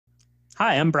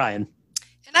Hi, I'm Brian,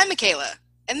 And I'm Michaela,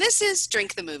 and this is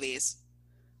Drink the Movies.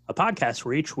 a podcast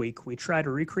where each week we try to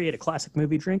recreate a classic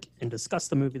movie drink and discuss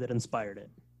the movie that inspired it.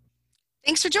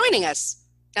 Thanks for joining us.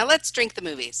 Now let's drink the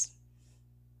movies.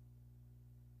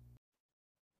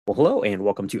 Well, hello, and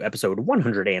welcome to episode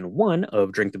 101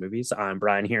 of Drink the Movies. I'm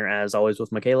Brian here, as always,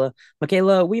 with Michaela.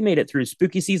 Michaela, we made it through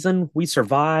spooky season. We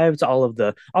survived all of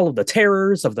the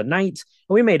terrors of the night,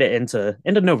 and we made it into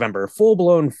November, full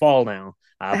blown fall now.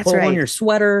 That's Pull on right. your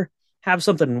sweater, have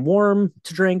something warm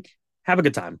to drink, have a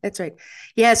good time. That's right.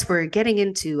 Yes, we're getting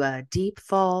into deep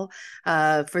fall.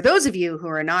 For those of you who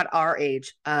are not our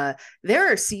age,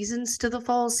 there are seasons to the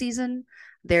fall season.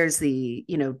 There's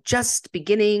just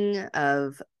beginning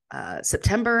of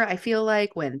September, I feel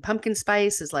like, when pumpkin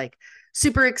spice is like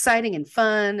super exciting and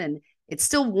fun, and it's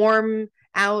still warm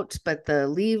out, but the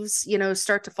leaves,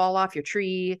 start to fall off your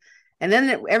tree. And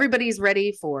then everybody's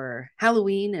ready for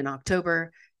Halloween in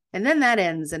October. And then that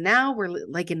ends. And now we're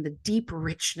like in the deep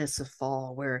richness of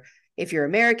fall, where if you're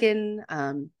American,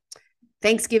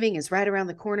 Thanksgiving is right around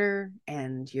the corner,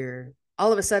 and you're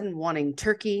all of a sudden wanting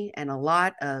turkey and a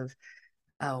lot of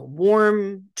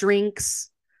warm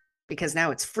drinks because now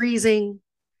it's freezing.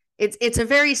 It's a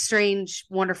very strange,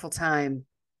 wonderful time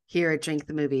here at Drink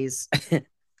the Movies.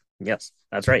 Yes,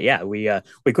 that's right. Yeah, we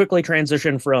quickly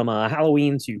transitioned from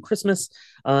Halloween to Christmas,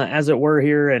 as it were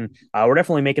here, and we're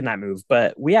definitely making that move.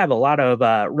 But we have a lot of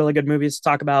really good movies to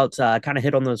talk about. Kind of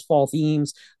hit on those fall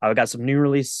themes. We got some new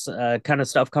release kind of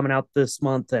stuff coming out this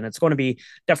month, and it's going to be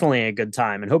definitely a good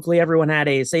time. And hopefully, everyone had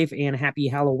a safe and happy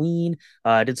Halloween.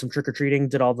 Did some trick or treating,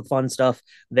 did all the fun stuff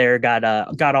there. Got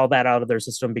all that out of their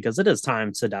system because it is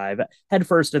time to dive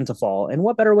headfirst into fall. And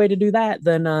what better way to do that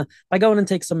than by going and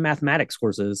take some mathematics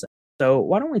courses. So,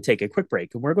 why don't we take a quick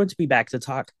break? And we're going to be back to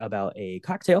talk about a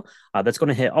cocktail that's going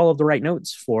to hit all of the right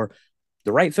notes for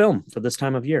the right film for this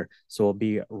time of year. So, we'll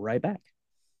be right back.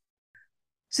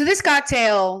 So this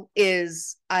cocktail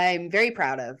is I'm very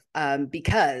proud of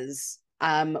because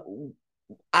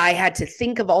I had to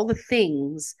think of all the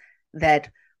things that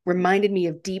reminded me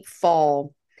of deep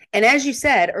fall. And as you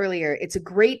said earlier, it's a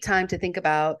great time to think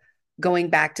about going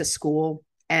back to school.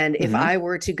 And if Mm-hmm. I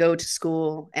were to go to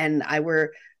school and I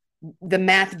were the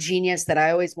math genius that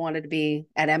I always wanted to be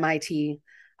at MIT,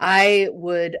 I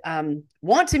would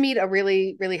want to meet a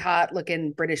really, really hot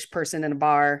looking British person in a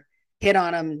bar, hit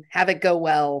on him, have it go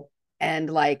well, and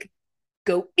like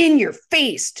go in your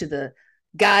face to the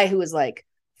guy who was like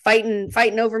fighting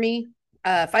over me,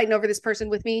 fighting over this person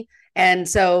with me. And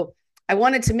so I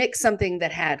wanted to mix something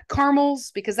that had caramels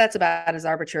because that's about as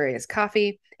arbitrary as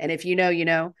coffee. And if you know, you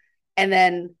know. And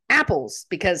then apples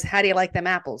because how do you like them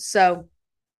apples? So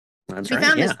That's we right.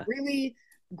 found Yeah. this really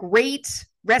great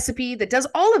recipe that does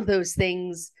all of those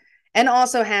things and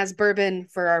also has bourbon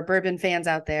for our bourbon fans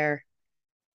out there.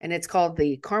 And it's called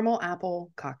the caramel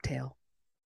apple cocktail.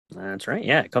 That's right.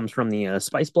 Yeah. It comes from the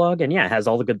Spice blog. And yeah, it has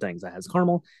all the good things. It has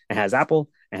caramel, it has apple,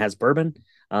 it has bourbon.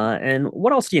 And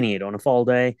what else do you need on a fall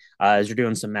day as you're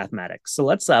doing some mathematics? So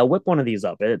let's whip one of these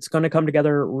up. It's going to come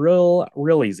together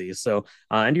real easy. So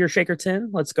into your shaker tin,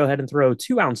 let's go ahead and throw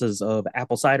 2 ounces of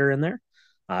apple cider in there,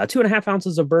 2.5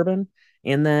 ounces of bourbon,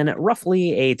 and then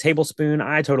roughly a tablespoon.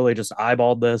 I totally just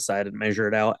eyeballed this. I didn't measure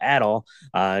it out at all.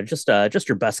 Just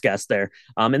your best guess there.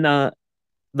 In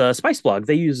the Spice blog,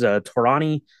 they use a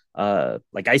Torani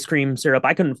like ice cream syrup.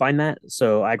 I couldn't find that,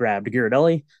 so I grabbed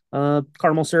Ghirardelli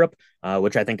caramel syrup,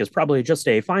 which I think is probably just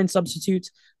a fine substitute.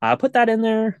 Put that in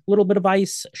there, a little bit of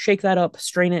ice, shake that up,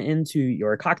 strain it into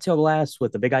your cocktail glass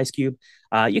with a big ice cube.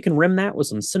 You can rim that with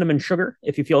some cinnamon sugar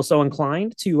if you feel so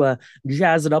inclined to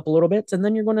jazz it up a little bit, and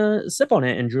then you're going to sip on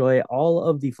it. Enjoy all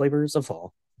of the flavors of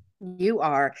fall. You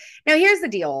are. Now, here's the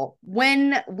deal.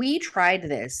 When we tried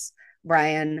this,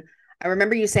 Brian, I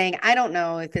remember you saying, I don't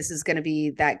know if this is going to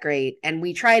be that great. And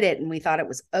we tried it and we thought it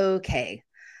was okay.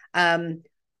 Um,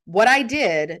 what I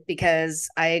did, because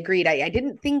I agreed, I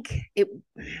didn't think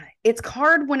it's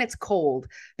hard when it's cold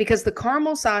because the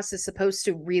caramel sauce is supposed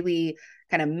to really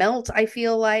kind of melt, I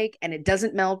feel like, and it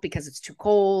doesn't melt because it's too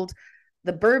cold.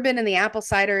 The bourbon and the apple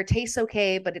cider tastes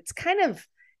okay, but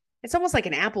it's almost like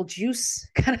an apple juice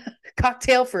kind of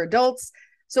cocktail for adults.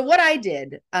 So what I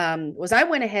did was I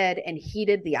went ahead and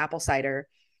heated the apple cider,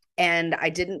 and I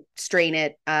didn't strain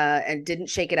it and didn't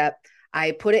shake it up.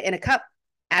 I put it in a cup,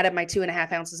 added my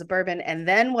 2.5 ounces of bourbon, and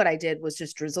then what I did was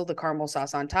just drizzle the caramel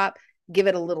sauce on top, give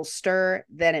it a little stir,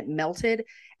 then it melted.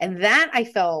 And that I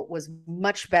felt was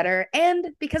much better. And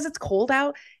because it's cold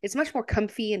out, it's much more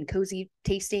comfy and cozy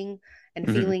tasting and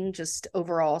Mm-hmm. feeling just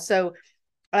overall. So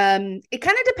it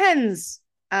kind of depends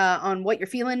on what you're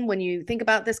feeling when you think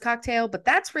about this cocktail, but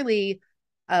that's really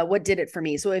what did it for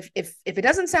me. So if it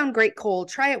doesn't sound great cold,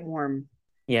 try it warm.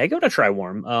 Yeah, I go to try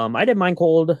warm. I did mine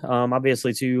cold,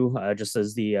 obviously too, just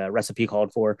as the recipe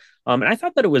called for. And I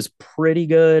thought that it was pretty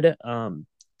good.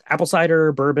 Apple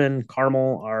cider, bourbon,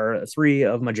 caramel are three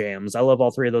of my jams. I love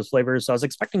all three of those flavors, so I was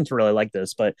expecting to really like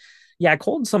this, but yeah,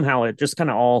 cold somehow it just kind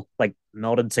of all like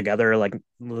melted together. Like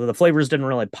the flavors didn't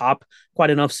really pop quite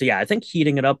enough. So yeah, I think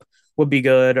heating it up would be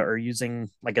good, or using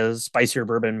like a spicier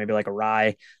bourbon, maybe like a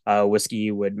rye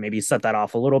whiskey would maybe set that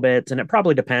off a little bit. And it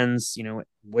probably depends,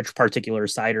 which particular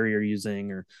cider you're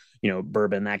using, or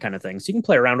bourbon, that kind of thing. So you can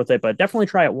play around with it, but definitely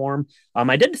try it warm.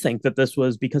 I did think that this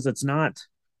was, because it's not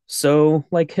so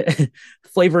like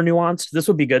flavor nuanced, this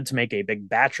would be good to make a big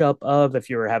batch up of. If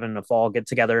you were having a fall get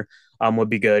together, would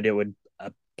be good. It would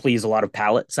please a lot of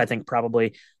palates, I think,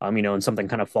 probably, and something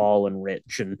kind of fall and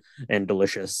rich and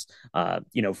delicious,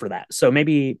 for that. So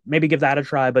maybe give that a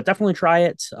try, but definitely try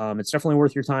it. It's definitely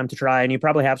worth your time to try. And you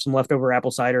probably have some leftover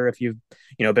apple cider if you've,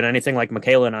 been anything like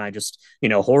Michaela and I, just,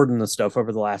 hoarding the stuff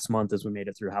over the last month as we made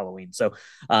it through Halloween. So,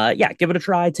 yeah, give it a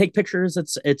try. Take pictures.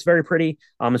 It's very pretty,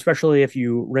 especially if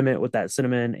you rim it with that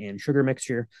cinnamon and sugar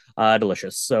mixture.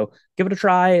 Delicious. So give it a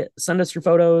try. Send us your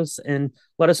photos and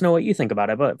let us know what you think about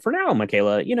it. But for now,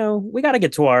 Michaela, we got to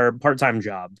get to our part-time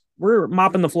job. We're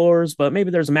mopping the floors, but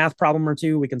maybe there's a math problem or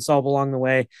two we can solve along the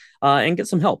way, and get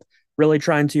some help really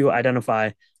trying to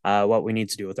identify what we need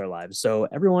to do with our lives. So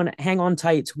everyone, hang on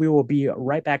tight. We will be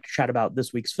right back to chat about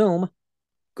this week's film,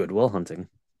 Good Will Hunting.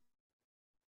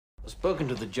 I've spoken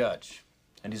to the judge,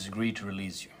 and he's agreed to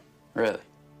release you. Really?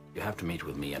 You have to meet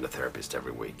with me and a therapist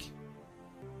every week.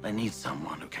 I need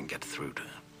someone who can get through to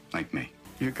them. Like me.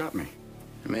 You got me.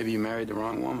 Maybe you married the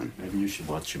wrong woman. Maybe you should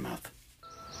watch your mouth.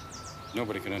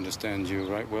 Nobody can understand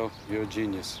you, right? Well, you're a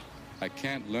genius. I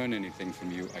can't learn anything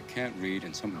from you. I can't read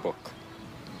in some book.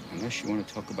 Unless you want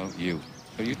to talk about you.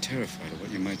 Are you terrified of what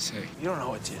you might say? You don't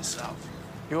owe it to yourself.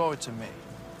 You owe it to me.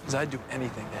 Because I'd do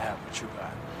anything to have what you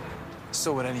got.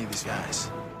 So would any of these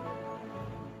guys.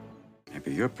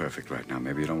 Maybe you're perfect right now.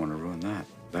 Maybe you don't want to ruin that.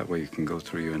 That way you can go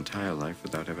through your entire life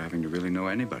without ever having to really know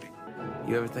anybody.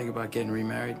 You ever think about getting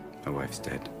remarried? My wife's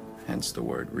dead. Hence the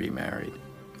word remarried.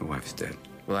 My wife's dead.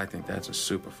 Well, I think that's a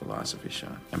super philosophy,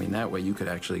 Sean. I mean, that way you could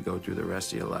actually go through the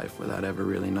rest of your life without ever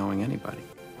really knowing anybody.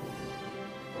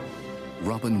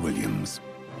 Robin Williams,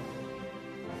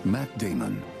 Matt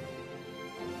Damon,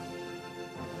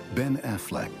 Ben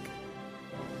Affleck,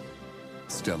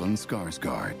 Stellan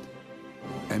Skarsgård,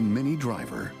 and Minnie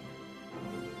Driver.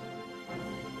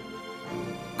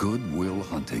 Good Will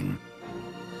Hunting,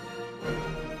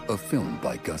 a film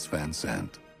by Gus Van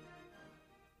Sant.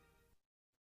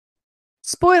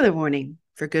 Spoiler warning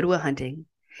for Good Will Hunting.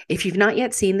 If you've not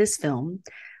yet seen this film,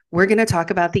 we're going to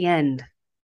talk about the end.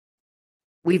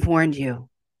 We've warned you.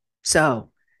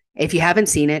 So if you haven't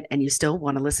seen it and you still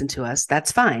want to listen to us,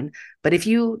 that's fine. But if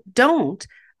you don't,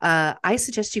 I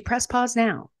suggest you press pause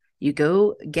now. You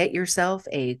go get yourself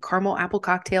a caramel apple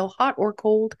cocktail, hot or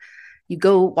cold. You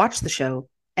go watch the show,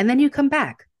 and then you come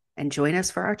back and join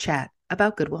us for our chat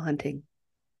about Good Will Hunting.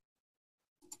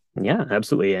 Yeah,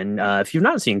 absolutely. And if you've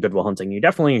not seen Good Will Hunting, you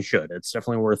definitely should. It's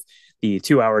definitely worth the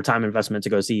 2-hour time investment to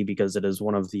go see, because it is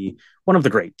one of the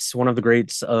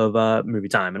greats of movie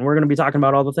time. And we're going to be talking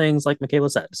about all the things like Michaela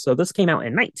said. So this came out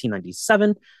in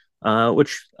 1997.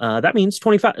 Which that means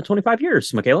 25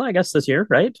 years, Michaela, I guess this year,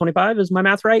 right? 25, is my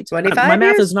math right? 25 My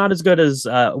math years? is not as good as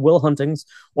Will Hunting's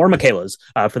or Michaela's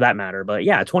for that matter. But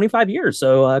yeah, 25 years.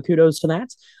 So kudos to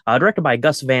that. Directed by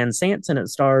Gus Van Sant, and it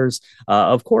stars,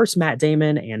 of course, Matt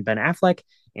Damon and Ben Affleck,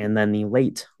 and then the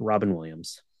late Robin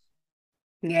Williams.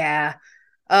 Yeah.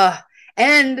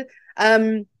 And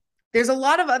there's a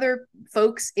lot of other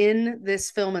folks in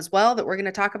this film as well that we're going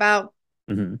to talk about.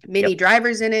 Mm-hmm. Minnie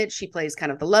Driver's in it. She plays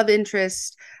kind of the love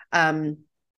interest. Stellan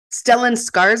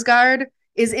Skarsgård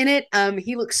is in it.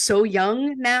 He looks so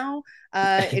young now.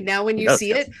 Now when you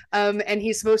see it, and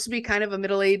he's supposed to be kind of a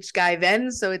middle-aged guy then,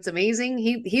 so it's amazing.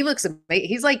 He looks amazing.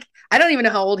 He's like, I don't even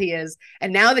know how old he is.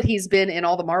 And now that he's been in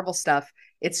all the Marvel stuff,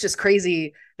 it's just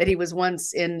crazy that he was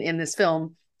once in this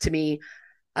film to me.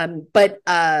 But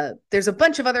there's a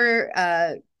bunch of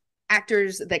other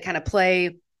actors that kind of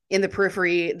play in the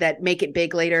periphery that make it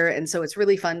big later. And so it's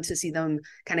really fun to see them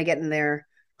kind of getting their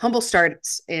humble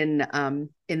starts in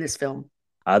this film.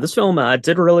 This film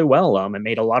did really well. It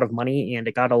made a lot of money, and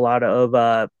it got a lot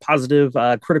of positive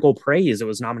critical praise. It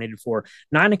was nominated for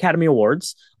 9 Academy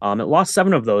Awards. It lost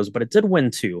 7 of those, but it did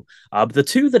win 2. The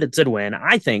 2 that it did win,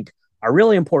 I think, are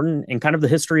really important in kind of the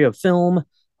history of film,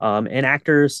 and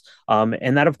actors.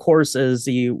 And that, of course, is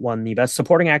he won the Best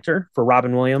Supporting Actor for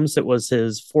Robin Williams. It was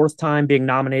his fourth time being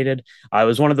nominated. It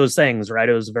was one of those things, right?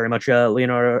 It was very much a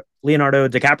Leonardo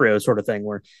DiCaprio sort of thing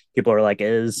where people are like,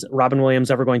 is Robin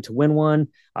Williams ever going to win one?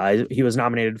 He was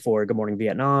nominated for Good Morning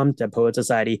Vietnam, Dead Poet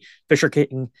Society, Fisher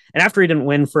King. And after he didn't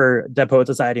win for Dead Poet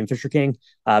Society and Fisher King,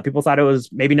 people thought it was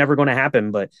maybe never going to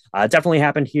happen, but definitely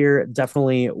happened here.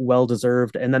 Definitely well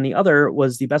deserved. And then the other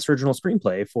was the Best Original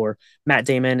Screenplay for Matt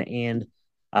Damon and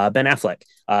Ben Affleck.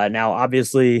 Now,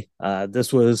 obviously,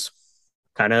 this was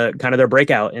kind of their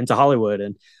breakout into Hollywood.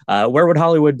 And where would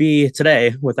Hollywood be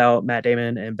today without Matt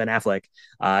Damon and Ben Affleck?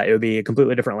 It would be a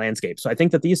completely different landscape. So I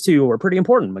think that these two were pretty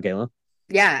important, Michaela.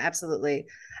 Yeah, absolutely.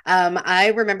 I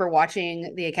remember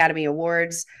watching the Academy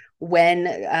Awards when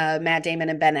Matt Damon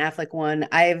and Ben Affleck won.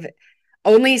 I've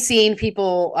only seen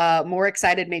people more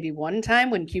excited maybe one time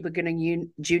when Cuba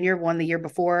Gooding Jr. won the year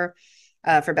before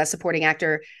for Best Supporting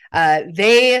Actor.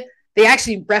 They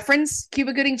actually reference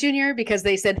Cuba Gooding Jr. because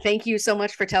they said, thank you so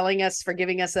much for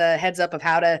giving us a heads up of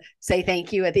how to say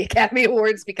thank you at the Academy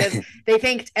Awards, because they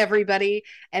thanked everybody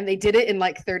and they did it in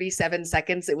like 37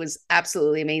 seconds. It was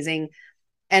absolutely amazing.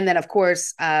 And then, of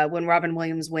course, when Robin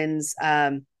Williams wins,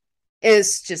 it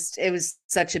was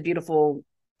such a beautiful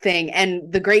thing.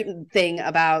 And the great thing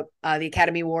about the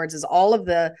Academy Awards is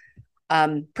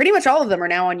pretty much all of them are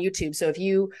now on YouTube. So if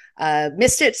you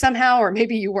missed it somehow, or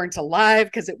maybe you weren't alive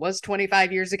because it was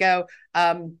 25 years ago,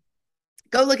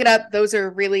 go look it up. Those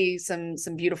are really some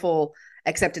beautiful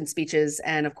acceptance speeches,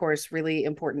 and of course, really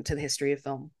important to the history of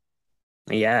film.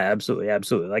 Yeah, absolutely,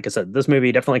 absolutely. Like I said, this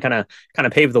movie definitely kind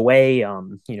of paved the way.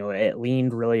 It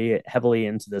leaned really heavily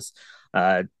into this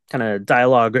kind of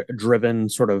dialogue driven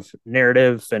sort of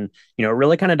narrative, and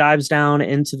really kind of dives down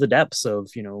into the depths of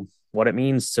what it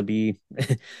means to be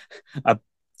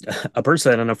a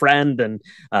person and a friend and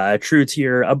true to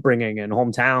your upbringing and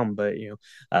hometown, but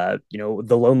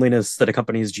the loneliness that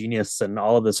accompanies genius and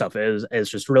all of this stuff is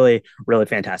just really, really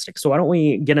fantastic. So why don't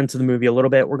we get into the movie a little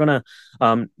bit? We're gonna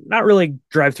not really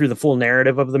drive through the full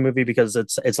narrative of the movie because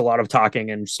it's a lot of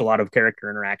talking and just a lot of character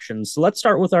interactions. So let's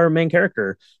start with our main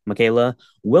character, Michaela.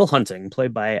 Will Hunting,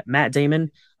 played by Matt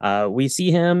Damon. We see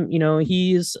him,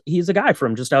 he's a guy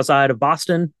from just outside of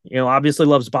Boston, obviously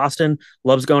loves Boston,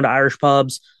 loves going to Irish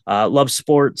pubs, loves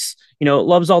sports,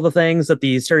 loves all the things that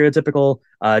the stereotypical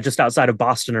just outside of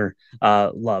Bostoner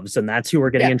loves. And that's who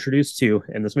we're getting introduced to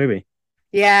in this movie.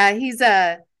 Yeah, he's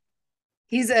got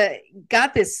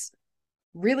this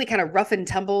really kind of rough and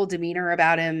tumble demeanor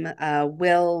about him.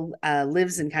 Will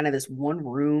lives in kind of this one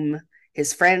room.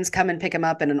 His friends come and pick him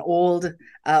up in an old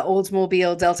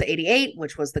Oldsmobile Delta 88,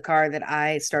 which was the car that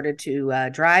I started to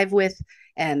drive with.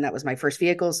 And that was my first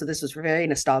vehicle. So this was very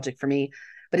nostalgic for me.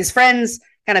 But his friends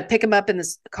kind of pick him up in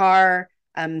this car.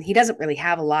 He doesn't really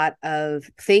have a lot of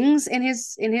things in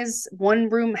his one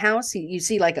room house. You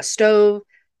see like a stove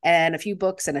and a few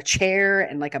books and a chair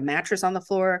and like a mattress on the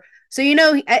floor. So,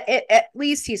 at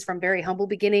least he's from very humble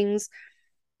beginnings.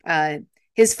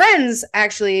 His friends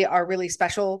actually are really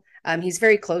special. He's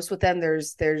very close with them.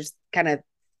 There's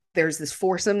this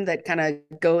foursome that kind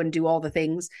of go and do all the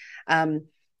things.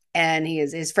 And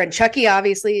his friend Chucky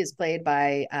obviously is played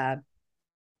by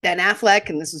Ben Affleck.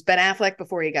 And this was Ben Affleck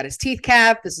before he got his teeth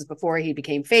capped. This is before he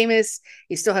became famous.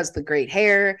 He still has the great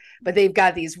hair, but they've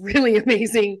got these really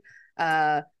amazing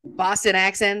Boston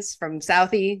accents from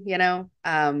Southie,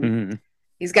 Mm-hmm.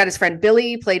 He's got his friend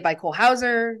Billy, played by Cole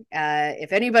Hauser.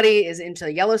 If anybody is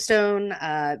into Yellowstone,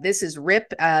 this is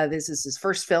Rip. This is his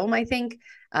first film, I think.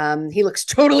 He looks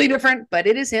totally different, but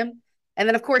it is him. And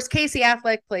then, of course, Casey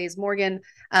Affleck plays Morgan.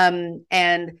 And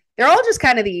they're all just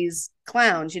kind of these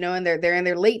clowns, and they're in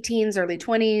their late teens, early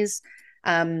 20s.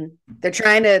 They're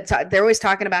trying to they're always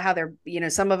talking about how they're,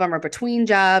 some of them are between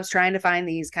jobs, trying to find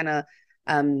these kind of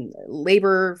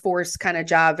labor force kind of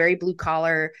job, very blue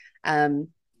collar.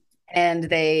 And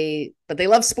they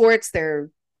love sports. They're,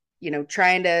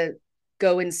 trying to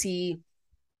go and see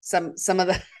some of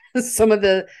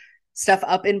the stuff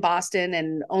up in Boston,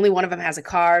 and only one of them has a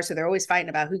car. So they're always fighting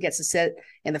about who gets to sit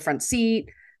in the front seat.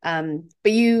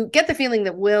 But you get the feeling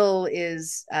that Will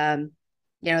is,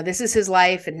 this is his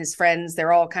life, and his friends,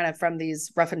 they're all kind of from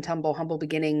these rough and tumble, humble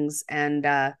beginnings. And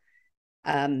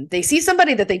they see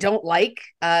somebody that they don't like.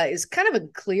 Is kind of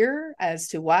unclear as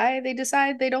to why they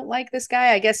decide they don't like this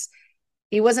guy. I guess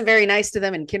he wasn't very nice to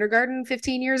them in kindergarten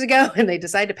 15 years ago, and they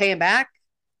decide to pay him back.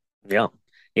 Yeah.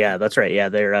 Yeah, that's right. Yeah,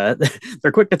 they're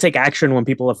they're quick to take action when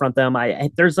people affront them.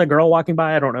 There's a girl walking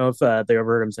by. I don't know if they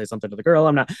overheard him say something to the girl.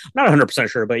 I'm not 100%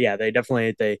 sure, but yeah, they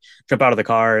jump out of the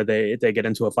car. They get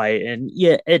into a fight, and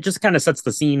yeah, it just kind of sets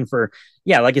the scene for,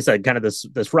 yeah, like you said, kind of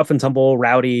this rough and tumble,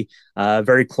 rowdy,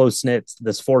 very close knit,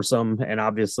 this foursome, and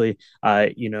obviously,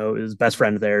 his best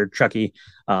friend there, Chucky,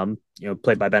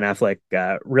 played by Ben Affleck,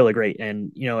 really great.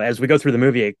 And as we go through the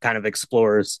movie, it kind of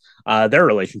explores their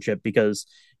relationship because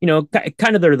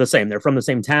kind of they're the same. They're from the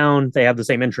same town. They have the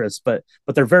same interests, but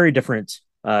they're very different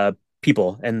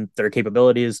people and their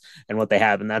capabilities and what they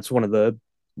have. And that's one of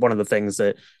the things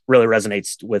that really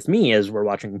resonates with me as we're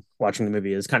watching the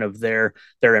movie is kind of their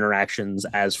interactions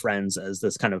as friends as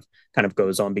this kind of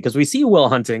goes on, because we see Will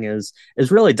Hunting is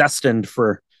really destined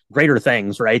for greater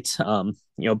things, right?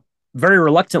 Very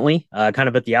reluctantly, kind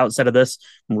of at the outset of this,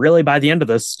 really by the end of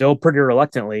this, still pretty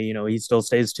reluctantly, he still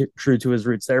stays true to his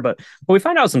roots there. But we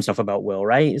find out some stuff about Will,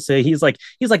 right? So he's like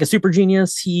a super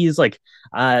genius. He's like,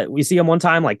 we see him one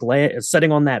time like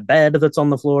sitting on that bed that's on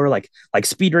the floor, like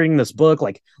speed reading this book,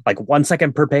 like 1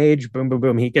 second per page, boom, boom,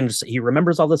 boom. He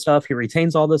remembers all this stuff. He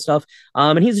retains all this stuff,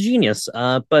 and he's a genius.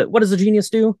 But what does a genius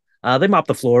do? They mop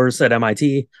the floors at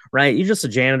MIT, right? He's just a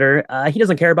janitor. He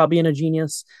doesn't care about being a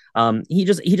genius. He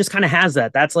just kind of has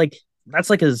that. That's like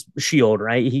his shield,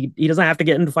 right? He doesn't have to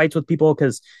get into fights with people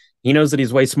because he knows that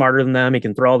he's way smarter than them. He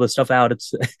can throw all this stuff out.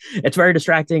 It's very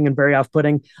distracting and very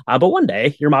off-putting. But one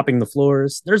day you're mopping the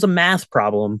floors. There's a math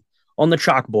problem on the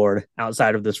chalkboard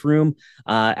outside of this room,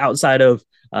 outside of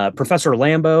Professor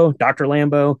Lambo, Dr.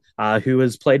 Lambo, who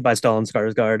is played by Stellan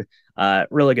Skarsgård.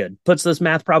 Really good. Puts this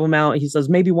math problem out. He says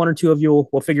maybe one or two of you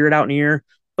will figure it out in a year.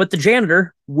 But the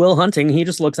janitor, Will Hunting, he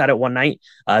just looks at it one night,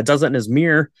 does it in his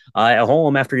mirror at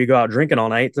home after you go out drinking all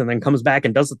night, and then comes back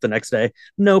and does it the next day.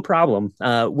 No problem.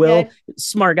 Will,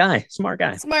 smart guy.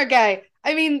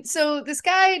 I mean, so this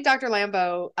guy, Dr.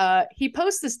 Lambo, he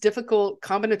posts this difficult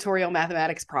combinatorial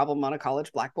mathematics problem on a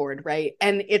college blackboard, right?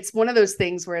 And it's one of those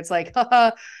things where it's like,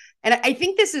 haha. And I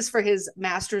think this is for his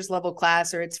master's level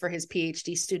class, or it's for his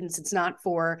PhD students. It's not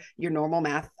for your normal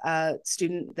math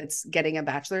student that's getting a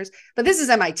bachelor's, but this is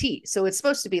MIT. So it's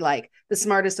supposed to be like the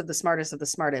smartest of the smartest of the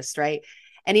smartest, right?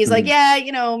 And he's like,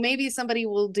 yeah, maybe somebody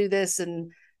will do this.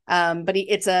 And but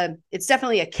it's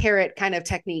definitely a carrot kind of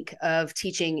technique of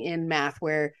teaching in math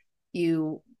where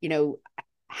you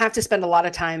have to spend a lot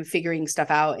of time figuring stuff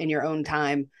out in your own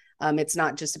time. It's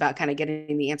not just about kind of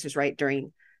getting the answers right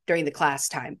during the class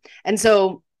time. And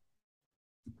so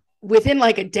within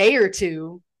like a day or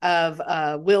two of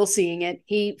Will seeing it,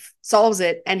 he solves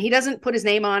it, and he doesn't put his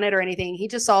name on it or anything. He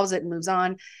just solves it and moves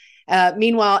on.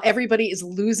 Meanwhile, everybody is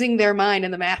losing their mind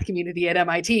in the math community at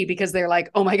MIT because they're like,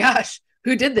 oh my gosh,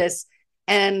 who did this?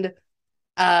 And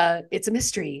it's a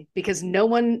mystery because no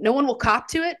one will cop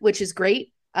to it, which is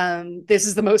great. This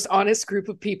is the most honest group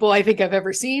of people I think I've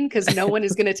ever seen, because no one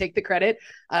is going to take the credit.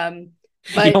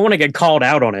 But you don't want to get called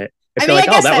out on it. I mean, like,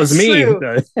 oh, that was me.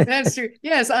 That's true.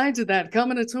 Yes, I did that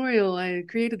combinatorial. I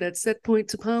created that set point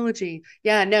topology.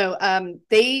 Yeah, no.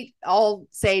 They all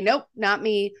say, nope, not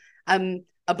me.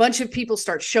 A bunch of people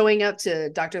start showing up to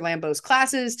Dr. Lambo's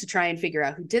classes to try and figure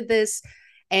out who did this.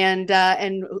 And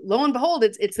lo and behold,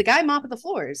 it's the guy mopping the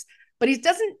floors. But he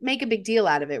doesn't make a big deal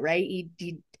out of it, right?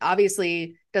 He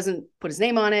obviously doesn't put his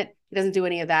name on it. He doesn't do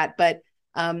any of that. But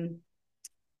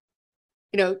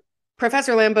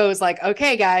Professor Lambo is like,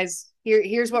 okay, guys,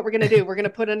 here's what we're going to do. We're going to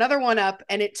put another one up.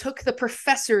 And it took the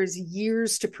professors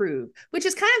years to prove, which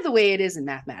is kind of the way it is in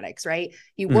mathematics, right?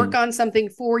 You work on something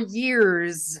for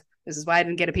years. This is why I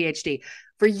didn't get a PhD.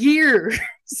 For years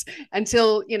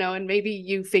until, and maybe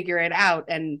you figure it out.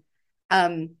 And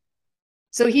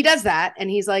so he does that.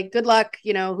 And he's like, good luck,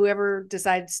 whoever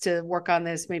decides to work on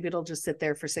this, maybe it'll just sit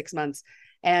there for 6 months.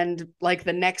 And like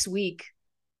the next week,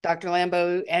 Dr.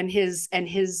 Lambo and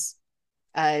his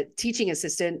teaching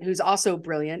assistant, who's also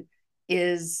brilliant,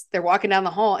 they're walking down the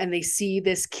hall and they see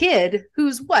this kid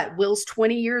who's Will's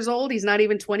 20 years old. He's not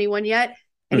even 21 yet.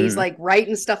 And he's like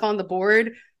writing stuff on the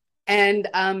board. And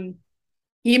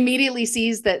he immediately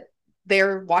sees that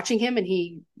they're watching him, and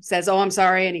he says, oh, I'm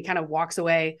sorry. And he kind of walks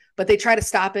away, but they try to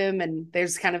stop him. And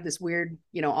there's kind of this weird,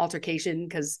 altercation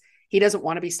because he doesn't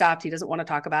want to be stopped. He doesn't want to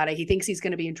talk about it. He thinks he's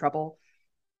going to be in trouble.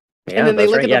 Yeah, and then they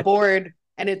look at the board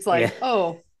and it's like,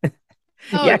 oh,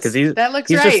 yeah, because that looks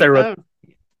he's right. just there with,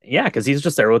 Yeah, because he's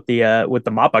just there with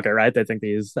the mop bucket, right? They think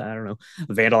he's, I don't know,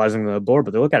 vandalizing the board,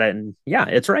 but they look at it and yeah,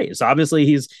 it's right. So obviously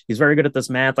he's very good at this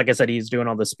math. Like I said, he's doing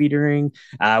all the speedering.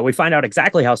 We find out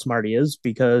exactly how smart he is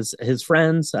because his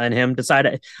friends and him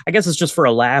decide. I guess it's just for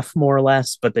a laugh, more or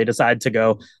less, but they decide to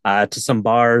go to some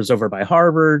bars over by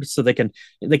Harvard so they can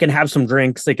have some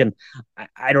drinks. They can,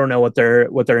 I don't know what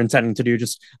they're intending to do.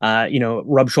 Just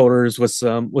rub shoulders with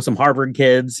some Harvard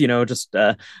kids. Just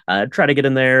try to get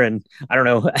in there and I don't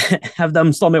know, have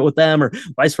them slum with them or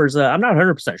vice versa. I'm not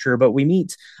 100% sure, but we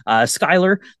meet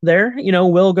Skylar there.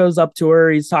 Will goes up to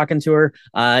her. He's talking to her.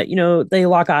 They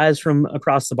lock eyes from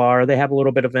across the bar. They have a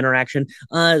little bit of interaction.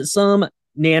 Some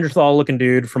Neanderthal looking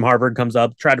dude from Harvard comes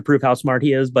up, try to prove how smart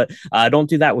he is, but don't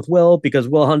do that with Will because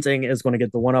Will Hunting is going to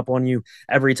get the one up on you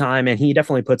every time, and he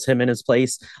definitely puts him in his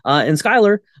place. And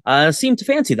Skylar seemed to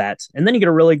fancy that. And then you get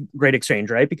a really great exchange,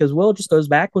 right? Because Will just goes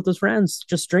back with his friends,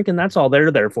 just drinking. That's all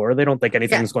they're there for. They don't think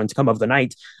anything's going to come of the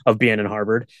night of being in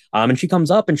Harvard. And she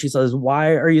comes up and she says,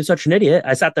 "Why are you such an idiot?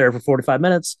 I sat there for 45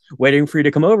 minutes waiting for you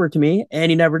to come over to me, and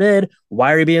you never did.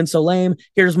 Why are you being so lame?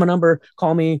 Here's my number.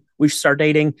 Call me. We should start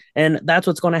dating." And that's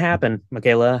what's going to happen,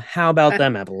 Michaela. How about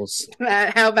them apples?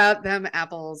 How about them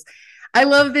apples? I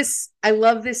love this. I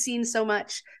love this scene so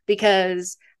much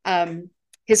because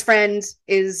his friend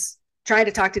is trying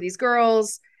to talk to these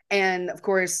girls. And of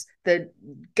course, the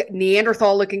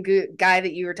Neanderthal looking guy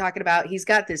that you were talking about, he's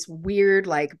got this weird,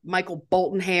 like Michael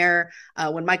Bolton hair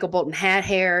when Michael Bolton had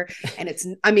hair. And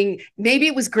maybe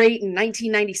it was great in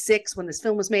 1996 when this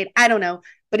film was made. I don't know,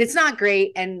 but it's not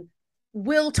great. And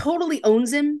Will totally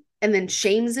owns him and then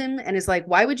shames him and is like,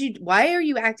 why are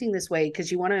you acting this way?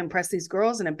 Because you want to impress these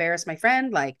girls and embarrass my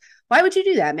friend? Like, why would you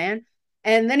do that, man?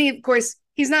 And then of course,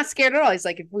 he's not scared at all. He's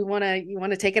like, if you want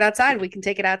to take it outside, we can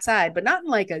take it outside, but not in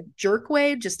like a jerk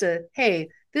way, just hey,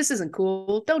 this isn't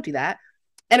cool. Don't do that.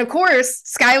 And of course,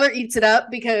 Skylar eats it up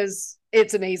because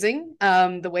it's amazing.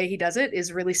 The way he does it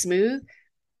is really smooth,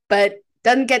 but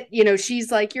doesn't get,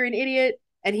 she's like, "You're an idiot."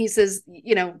 And he says,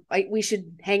 we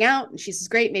should hang out. And she says,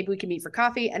 "Great, maybe we can meet for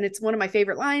coffee." And it's one of my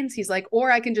favorite lines. He's like,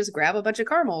 "Or I can just grab a bunch of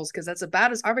caramels because that's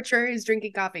about as arbitrary as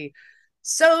drinking coffee."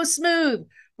 So smooth.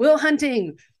 Will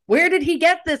Hunting. Where did he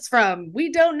get this from?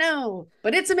 We don't know,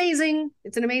 but it's amazing.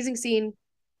 It's an amazing scene.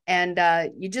 And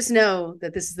you just know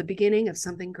that this is the beginning of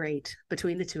something great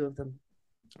between the two of them.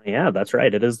 Yeah, that's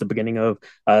right. It is the beginning of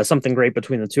something great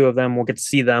between the two of them. We'll get to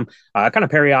see them kind of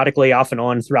periodically, off and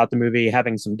on throughout the movie,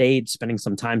 having some dates, spending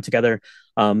some time together.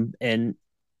 And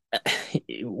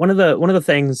one of the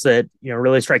things that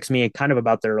really strikes me kind of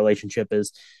about their relationship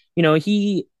is,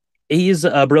 he's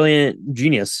a brilliant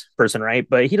genius person, right?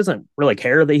 But he doesn't really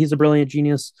care that he's a brilliant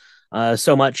genius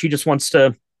so much. He just wants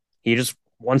to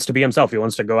be himself. He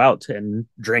wants to go out and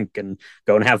drink and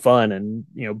go and have fun and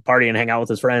party and hang out with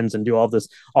his friends and do all this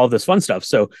fun stuff.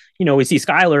 So we see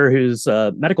Skylar, who's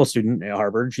a medical student at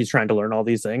Harvard. She's trying to learn all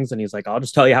these things, and he's like, "I'll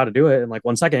just tell you how to do it in like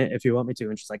 1 second if you want me to."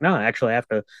 And she's like, "No, actually, I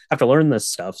have to learn this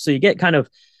stuff." So you get kind of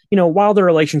while the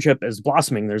relationship is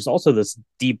blossoming, there's also this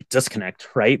deep disconnect,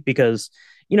 right? Because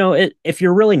if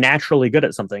you're really naturally good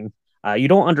at something, you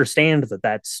don't understand that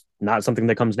that's not something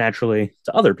that comes naturally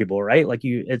to other people, right? Like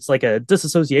it's like a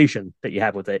disassociation that you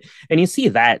have with it. And you see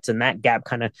that, and that gap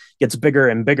kind of gets bigger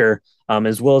and bigger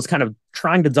as Will is kind of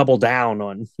trying to double down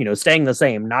on, staying the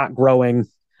same, not growing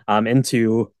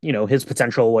into, his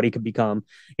potential, what he could become,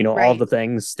 right. All the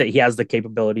things that he has the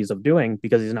capabilities of doing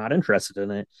because he's not interested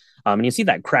in it. And you see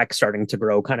that crack starting to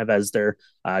grow kind of as they're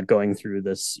going through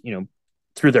this,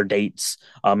 through their dates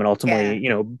and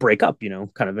ultimately break up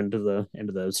kind of into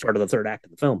the start of the third act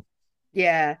of the film.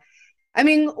 Yeah, I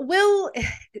mean, Will,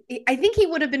 I think he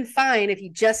would have been fine if he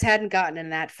just hadn't gotten in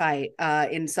that fight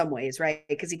in some ways, right?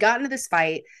 Because he got into this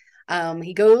fight,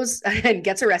 he goes and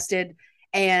gets arrested,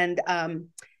 and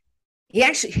he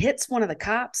actually hits one of the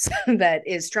cops that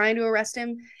is trying to arrest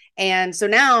him. And so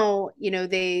now,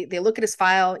 they look at his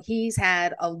file. He's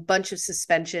had a bunch of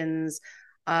suspensions.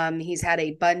 He's had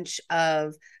a bunch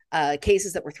of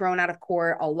cases that were thrown out of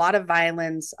court, a lot of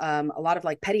violence, a lot of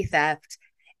like petty theft.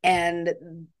 And,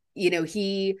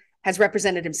 he has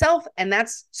represented himself, and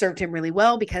that's served him really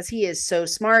well because he is so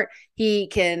smart. He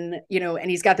can, and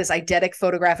he's got this eidetic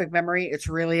photographic memory. It's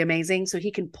really amazing. So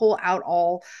he can pull out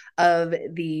all of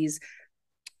these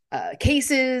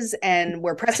cases and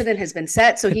where precedent has been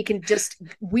set, so he can just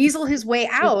weasel his way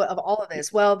out of all of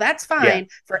this. Well, that's fine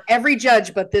for every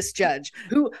judge but this judge,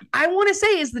 who I want to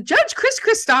say is the judge Chris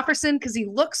Christopherson, because he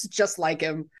looks just like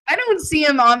him. I don't see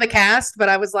him on the cast, but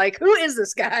I was like, who is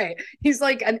this guy? He's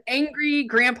like an angry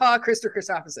grandpa Chris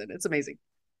Christopherson. It's amazing.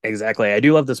 Exactly. I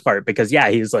do love this part because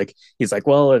he's like,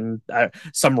 well, and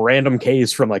some random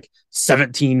case from like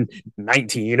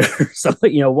 1719 or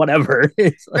something, whatever.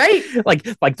 It's Right.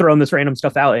 like throwing this random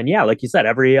stuff out. And yeah, like you said,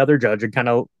 every other judge would kind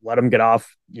of let him get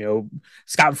off,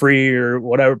 scot free or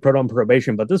whatever, put on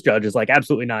probation. But this judge is like,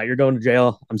 absolutely not. You're going to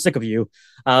jail. I'm sick of you.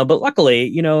 But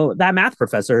luckily, that math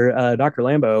professor, Dr.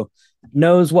 Lambo,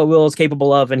 knows what Will is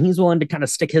capable of, and he's willing to kind of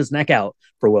stick his neck out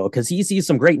for Will because he sees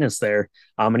some greatness there,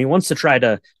 and he wants to try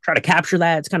to capture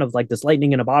that. It's kind of like this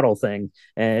lightning in a bottle thing.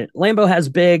 And Lambo has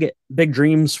big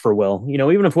dreams for Will.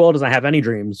 Even if Will doesn't have any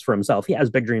dreams for himself, he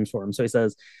has big dreams for him. So he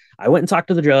says, "I went and talked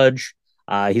to the judge.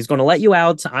 He's going to let you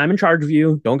out. I'm in charge of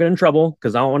you. Don't get in trouble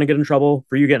because I don't want to get in trouble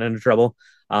for you getting into trouble.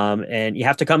 And you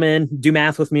have to come in, do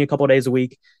math with me a couple of days a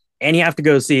week." And you have to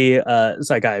go see a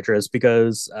psychiatrist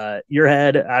because your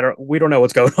head, we don't know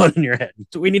what's going on in your head.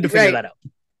 So we need to figure that out.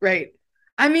 Right.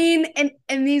 I mean,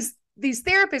 and these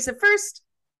therapists at first,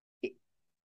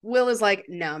 Will is like,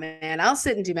 no, man, I'll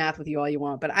sit and do math with you all you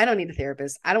want, but I don't need a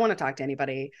therapist. I don't want to talk to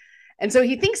anybody. And so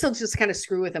he thinks he'll just kind of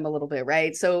screw with him a little bit.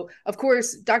 Right. So of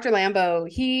course, Dr. Lambo,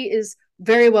 he is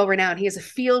very well renowned. He has a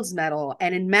Fields Medal,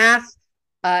 and in math,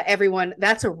 everyone,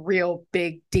 that's a real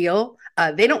big deal.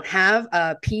 They don't have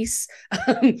peace.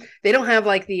 They don't have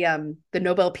like the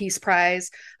Nobel Peace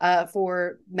Prize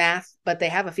for math, but they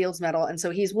have a Fields Medal. And so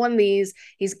he's won these.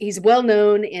 He's well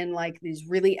known in like these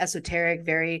really esoteric,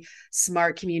 very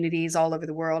smart communities all over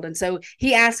the world. And so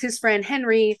he asked his friend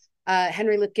Henry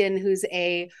Lipkin, who's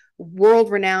a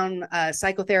world-renowned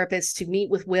psychotherapist, to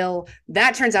meet with Will.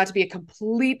 That turns out to be a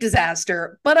complete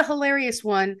disaster, but a hilarious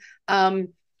one.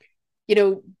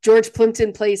 George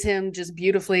Plimpton plays him just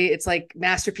beautifully. It's like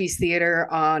masterpiece theater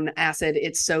on acid.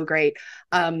 It's so great.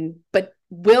 But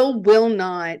will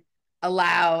not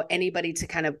allow anybody to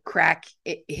kind of crack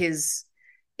his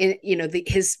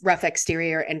rough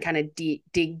exterior and kind of dig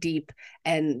deep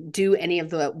and do any of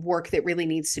the work that really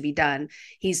needs to be done.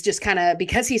 He's just kind of,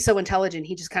 because he's so intelligent,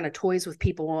 he just kind of toys with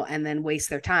people and then wastes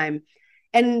their time.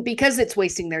 And because it's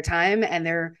wasting their time and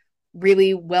they're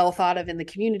really well thought of in the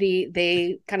community,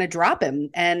 they kind of drop him.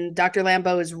 And Dr.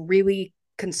 Lambo is really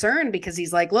concerned because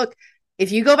he's like, look,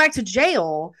 if you go back to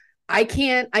jail, I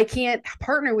can't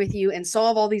partner with you and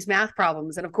solve all these math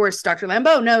problems. And of course, Dr.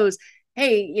 Lambo knows,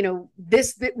 hey,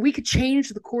 that we could change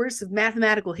the course of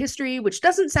mathematical history, which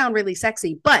doesn't sound really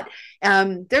sexy, but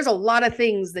there's a lot of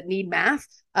things that need math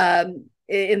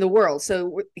in the world.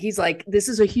 So he's like, this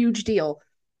is a huge deal.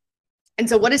 And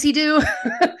so what does he do?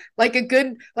 like a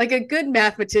good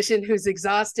mathematician who's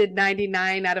exhausted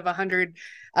 99 out of 100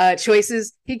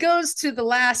 choices, he goes to the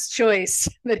last choice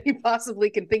that he possibly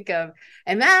can think of.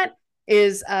 And that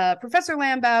is Professor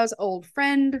Lambo's old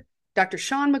friend, Dr.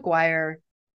 Sean McGuire,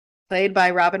 played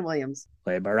by Robin Williams.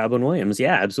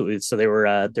 Yeah, absolutely. So they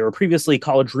were previously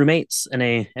college roommates in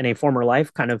a former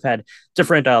life, kind of had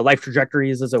different life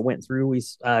trajectories as it went through. We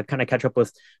kind of catch up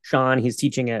with Sean. He's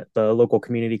teaching at the local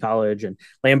community college, and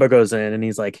Lambo goes in and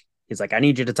he's like, I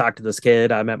need you to talk to this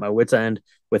kid. I'm at my wit's end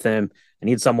with him. I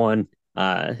need someone.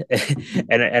 And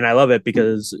I love it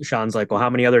because Sean's like, well, how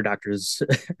many doctors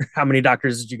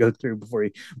did you go through before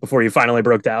you finally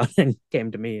broke down and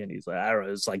came to me? And he's like, I don't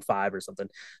know, it's like 5 or something.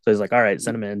 So he's like, all right,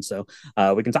 send him in. So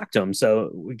we can talk to him.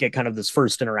 So we get kind of this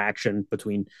first interaction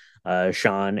between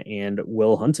Sean and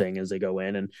Will Hunting as they go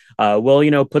in, and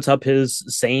Will, puts up his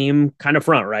same kind of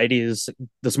front, right? He's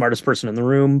the smartest person in the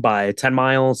room by 10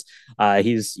 miles.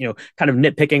 He's, kind of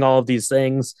nitpicking all of these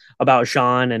things about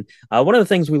Sean. And one of the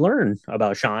things we learn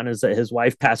about Sean is that his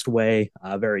wife passed away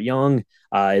very young.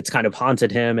 It's kind of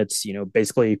haunted him. It's,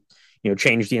 basically,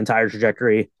 changed the entire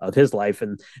trajectory of his life.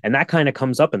 And that kind of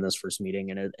comes up in this first meeting,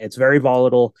 and it's very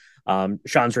volatile.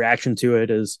 Sean's reaction to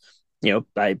it is,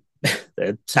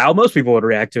 it's how most people would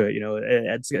react to it.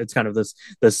 It's kind of this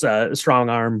strong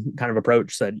arm kind of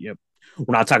approach that,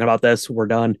 we're not talking about this. We're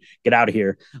done. Get out of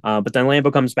here. But then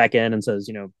Lambo comes back in and says,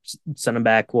 send him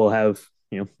back. We'll have,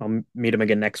 I'll meet him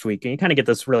again next week. And you kind of get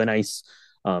this really nice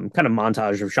kind of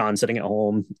montage of Sean sitting at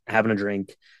home, having a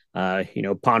drink,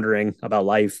 pondering about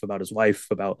life, about his wife,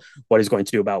 about what he's going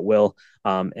to do about Will.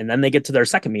 And then they get to their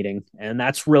second meeting. And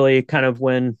that's really kind of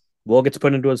when Will gets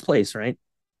put into his place, right?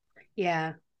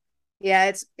 Yeah.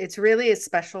 Yeah, it's really a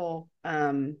special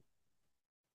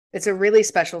it's a really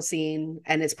special scene,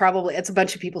 and it's a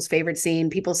bunch of people's favorite scene.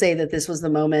 People say that this was the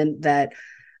moment that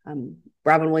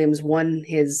Robin Williams won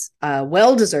his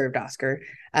well-deserved Oscar,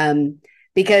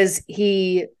 because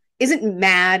he isn't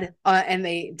mad, and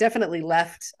they definitely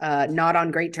left not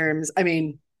on great terms. I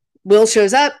mean, Will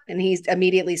shows up and he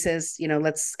immediately says,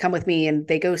 let's come with me, and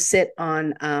they go sit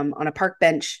on a park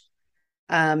bench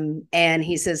And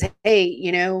he says,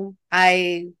 hey,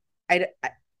 I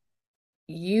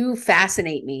you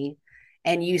fascinate me,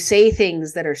 and you say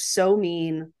things that are so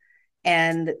mean,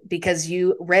 and because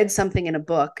you read something in a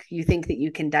book, you think that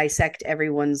you can dissect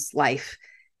everyone's life,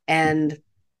 and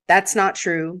that's not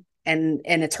true, and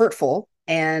it's hurtful,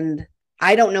 and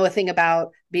I don't know a thing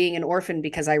about being an orphan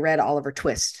because I read Oliver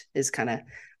Twist, is kind of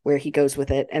where he goes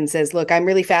with it, and says, look, I'm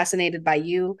really fascinated by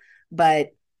you,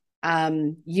 but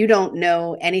you don't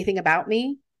know anything about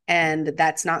me, and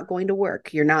that's not going to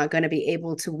work. You're not going to be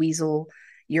able to weasel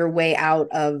your way out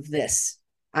of this.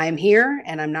 I'm here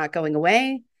and I'm not going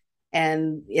away,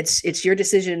 and it's your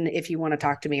decision if you want to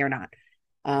talk to me or not.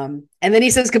 And then he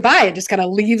says goodbye and just kind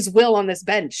of leaves Will on this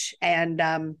bench,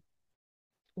 and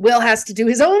Will has to do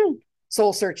his own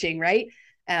soul searching, right?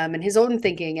 And his own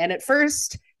thinking. And at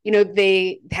first,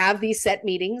 they have these set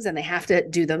meetings and they have to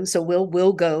do them. So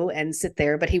Will go and sit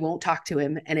there, but he won't talk to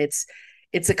him. And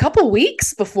it's a couple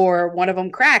weeks before one of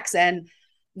them cracks. And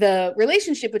the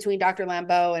relationship between Dr.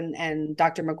 Lambeau and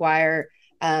Dr. McGuire,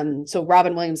 so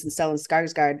Robin Williams and Stellan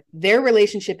Skarsgård, their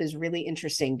relationship is really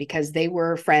interesting because they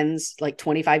were friends like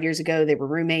 25 years ago. They were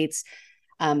roommates.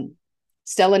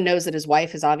 Stellan knows that his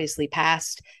wife has obviously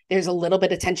passed. There's a little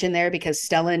bit of tension there because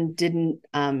Stellan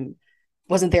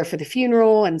wasn't there for the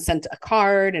funeral and sent a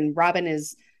card, and Robin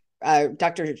is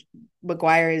Dr.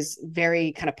 McGuire is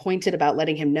very kind of pointed about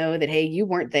letting him know that, hey, you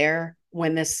weren't there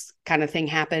when this kind of thing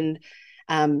happened.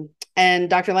 And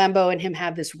Dr. Lambeau and him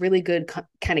have this really good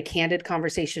kind of candid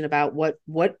conversation about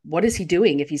what is he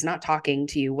doing if he's not talking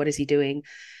to you? What is he doing?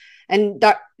 And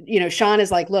Sean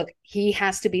is like, look, he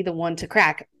has to be the one to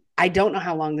crack. I don't know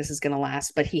how long this is going to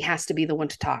last, but he has to be the one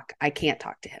to talk. I can't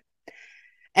talk to him.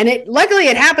 And luckily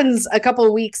it happens a couple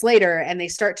of weeks later, and they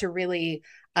start to really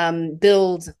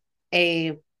build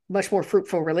a much more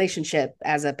fruitful relationship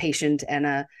as a patient and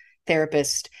a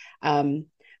therapist.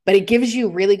 But it gives you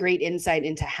really great insight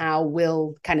into how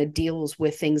Will kind of deals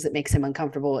with things that makes him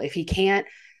uncomfortable. If he can't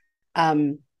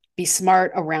be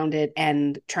smart around it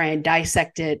and try and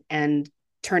dissect it and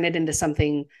turn it into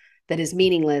something that is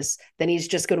meaningless, then he's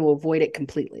just going to avoid it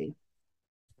completely.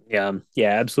 Yeah,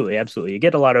 absolutely. You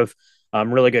get a lot of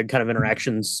really good kind of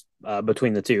interactions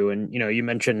between the two. And, you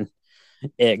mentioned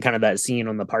it, kind of that scene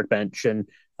on the park bench. And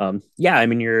I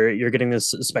mean, you're getting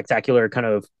this spectacular kind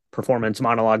of performance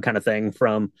monologue kind of thing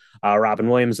from Robin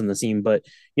Williams in the scene, but,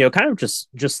 kind of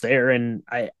just there. And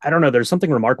I don't know, there's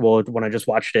something remarkable when I just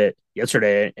watched it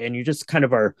yesterday, and you just kind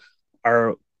of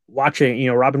are watching,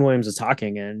 Robin Williams is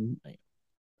talking, and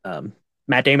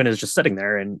Matt Damon is just sitting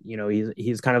there, and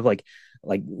he's kind of like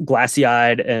glassy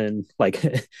eyed and like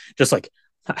just like,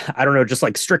 I don't know, just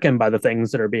like stricken by the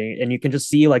things that are being, and you can just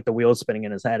see like the wheels spinning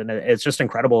in his head, and it's just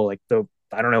incredible. Like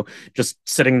I don't know, just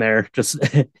sitting there, just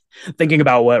thinking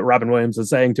about what Robin Williams is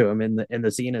saying to him in the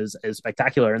scene is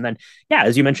spectacular. And then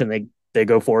as you mentioned, they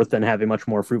go forth and have a much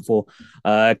more fruitful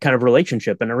kind of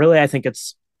relationship, and really I think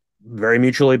it's very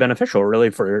mutually beneficial,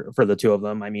 really, for the two of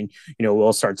them. I mean,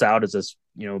 Will starts out as this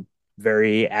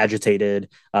very agitated,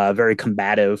 very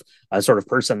combative sort of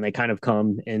person. They kind of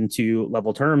come into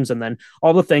level terms, and then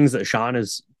all the things that Sean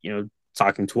is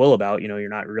talking to Will about, you're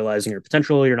not realizing your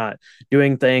potential, you're not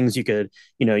doing things, you could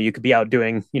be out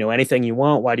doing anything you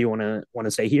want, why do you want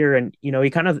to stay here? And he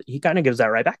kind of gives that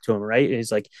right back to him, right?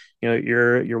 He's like,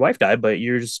 your wife died, but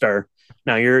you're just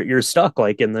now you're stuck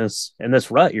like in this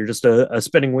rut, you're just a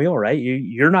spinning wheel, right?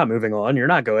 You're not moving on, you're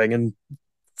not going and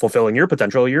fulfilling your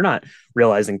potential, you're not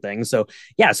realizing things. So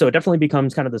it definitely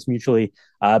becomes kind of this mutually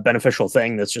beneficial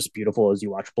thing that's just beautiful as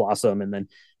you watch blossom. And then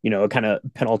kind of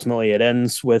penultimately it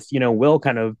ends with Will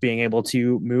kind of being able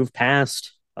to move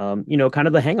past kind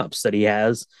of the hangups that he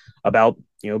has about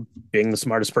being the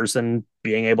smartest person,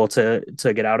 being able to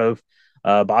get out of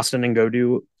Boston and go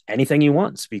do anything he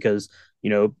wants, because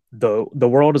the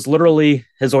world is literally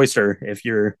his oyster. If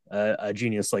you're a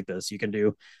genius like this, you can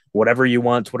do whatever you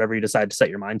want, whatever you decide to set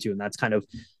your mind to. And that's kind of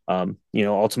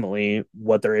ultimately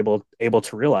what they're able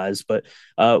to realize. But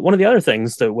one of the other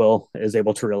things that Will is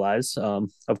able to realize,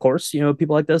 of course,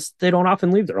 people like this, they don't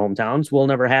often leave their hometowns. Will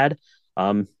never had,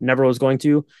 never was going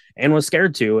to, and was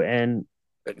scared to. And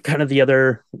kind of the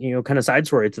other kind of side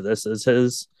story to this is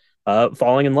his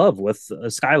falling in love with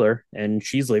Skylar, and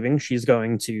she's leaving. She's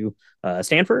going to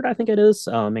Stanford, I think it is,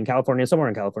 in California, somewhere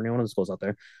in California, one of the schools out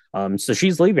there. So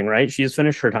she's leaving, right? She's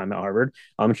finished her time at Harvard.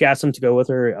 She asked him to go with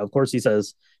her. Of course, he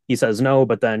says no.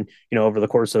 But then, over the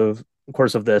course of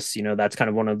this, that's kind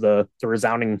of one of the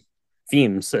resounding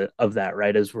themes of that,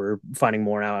 right? As we're finding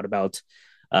more out about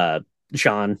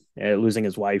Sean losing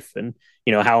his wife, and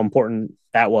how important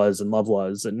that was, and love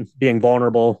was, and being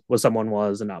vulnerable with someone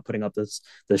was, and not putting up this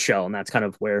shell. And that's kind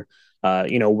of where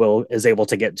Will is able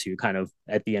to get to kind of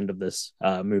at the end of this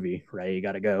movie, right? You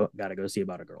gotta go see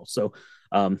About a Girl. So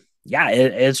yeah,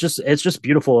 it's just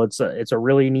beautiful. It's a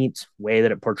really neat way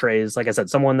that it portrays, like I said,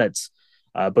 someone that's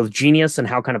both genius and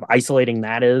how kind of isolating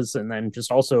that is, and then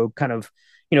just also kind of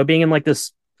being in like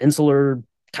this insular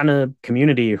kind of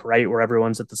community, right, where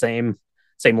everyone's at the same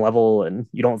level, and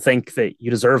you don't think that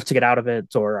you deserve to get out of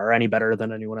it or are any better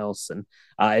than anyone else. And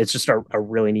it's just a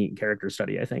really neat character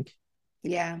study, I think.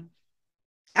 Yeah,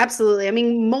 absolutely. I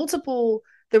mean, the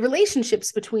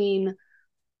relationships between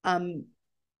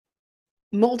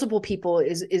multiple people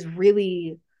is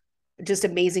really just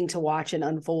amazing to watch and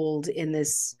unfold in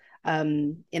this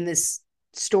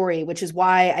story, which is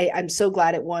why I'm so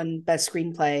glad it won Best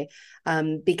Screenplay,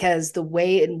 because the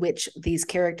way in which these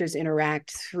characters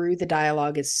interact through the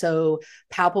dialogue is so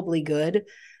palpably good.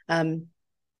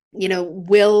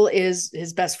 Will is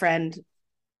his best friend.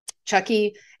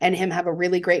 Chucky and him have a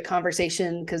really great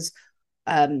conversation because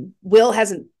Will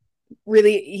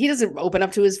he doesn't open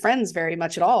up to his friends very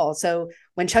much at all. So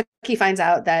when Chucky finds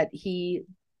out that he,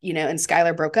 and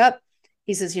Skylar broke up,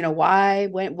 he says, why,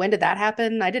 when did that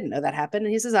happen? I didn't know that happened.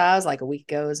 And he says, I was like a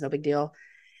week ago. It's no big deal.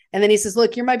 And then he says,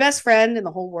 look, you're my best friend in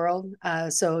the whole world.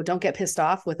 So don't get pissed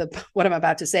off with what I'm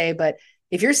about to say. But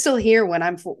if you're still here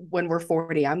when we're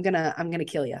 40, I'm going to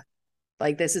kill you.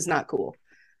 Like, this is not cool.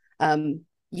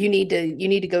 You need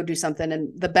to go do something.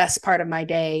 And the best part of my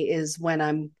day is when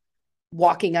I'm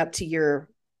walking up to your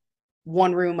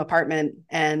one room apartment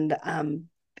and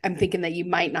I'm thinking that you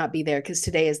might not be there, because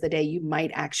today is the day you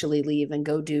might actually leave and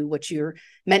go do what you're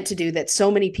meant to do, that so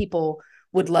many people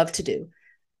would love to do.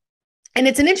 And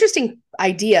it's an interesting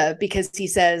idea because he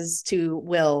says to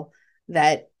Will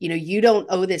that, you don't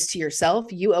owe this to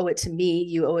yourself. You owe it to me.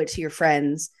 You owe it to your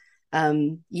friends.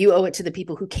 You owe it to the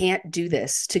people who can't do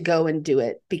this to go and do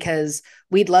it, because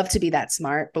we'd love to be that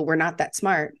smart, but we're not that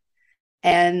smart.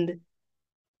 And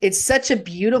it's such a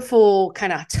beautiful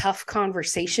kind of tough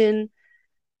conversation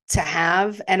to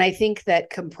have. And I think that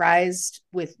comprised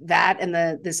with that and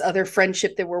this other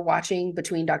friendship that we're watching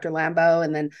between Dr. Lambeau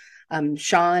and then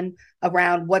Sean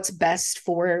around what's best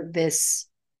for this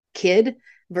kid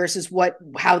versus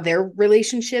how their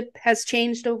relationship has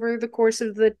changed over the course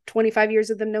of the 25 years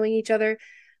of them knowing each other.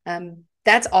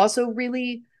 That's also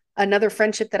really another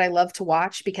friendship that I love to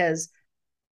watch, because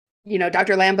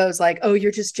Dr. Lambeau's like, oh,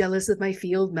 you're just jealous of my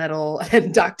field medal.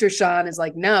 And Dr. Sean is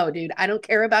like, no, dude, I don't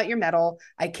care about your medal.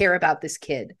 I care about this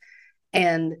kid.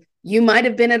 And you might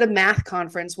have been at a math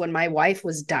conference when my wife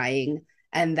was dying,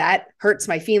 and that hurts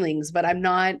my feelings, but I'm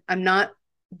not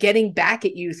getting back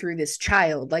at you through this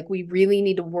child. Like, we really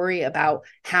need to worry about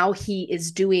how he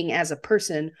is doing as a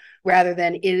person rather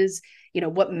than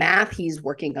what math he's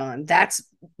working on. That's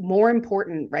more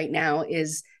important right now,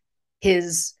 is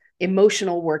his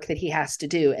emotional work that he has to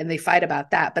do. And they fight about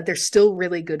that, but they're still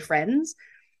really good friends.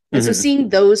 And so seeing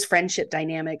those friendship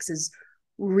dynamics is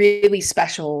really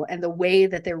special. And the way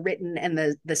that they're written and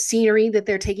the scenery that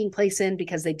they're taking place in,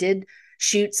 because they did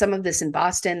shoot some of this in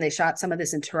Boston, they shot some of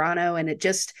this in Toronto, and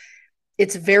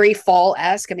it's very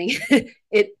fall-esque. I mean,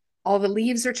 all the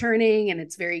leaves are turning, and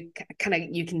it's very kind of,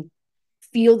 you can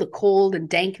feel the cold and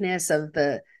dankness of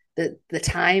the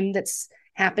time that's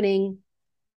happening.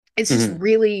 It's just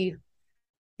really,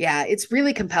 it's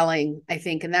really compelling, I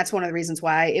think. And that's one of the reasons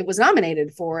why it was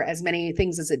nominated for as many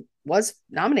things as it was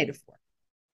nominated for.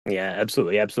 Yeah,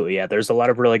 absolutely. Absolutely. Yeah. There's a lot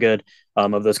of really good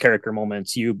of those character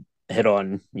moments. You hit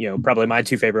on, probably my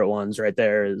two favorite ones right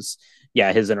there is,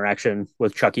 his interaction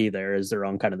with Chucky there as they're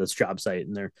on kind of this job site,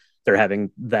 and they're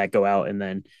having that go out, and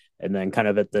then kind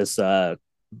of at this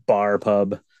bar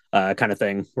pub kind of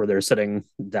thing where they're sitting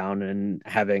down and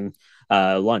having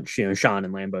lunch, Sean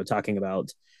and Lambeau talking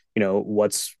about,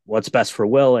 what's best for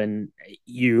Will. And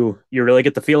you really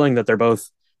get the feeling that they're both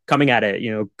coming at it,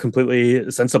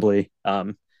 completely sensibly.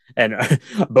 And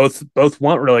both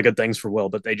want really good things for Will,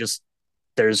 but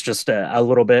there's just a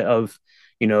little bit of,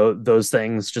 those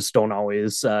things just don't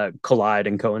always collide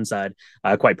and coincide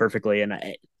quite perfectly.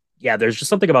 And there's just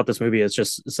something about this movie. It's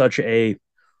just such a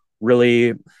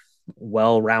really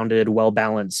well-rounded,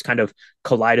 well-balanced kind of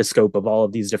kaleidoscope of all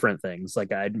of these different things.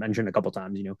 Like I'd mentioned a couple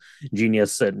times,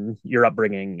 genius and your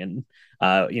upbringing, and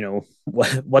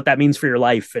what that means for your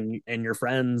life and your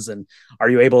friends, and are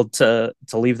you able to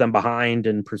leave them behind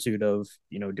in pursuit of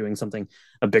doing something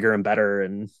bigger and better,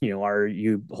 and are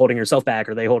you holding yourself back,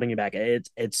 are they holding you back?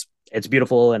 It's it's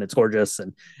beautiful and it's gorgeous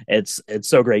and it's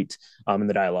so great in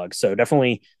the dialogue. So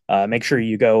definitely make sure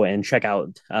you go and check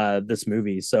out this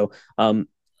movie. So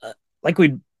like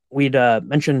we'd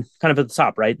mentioned kind of at the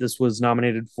top, right? This was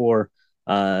nominated for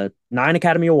 9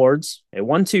 Academy Awards. It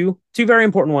won two very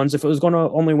important ones. If it was going to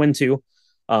only win two,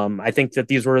 I think that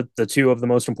these were the two of the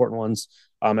most important ones.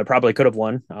 It probably could have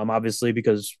won, obviously,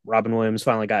 because Robin Williams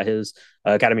finally got his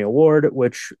Academy Award,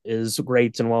 which is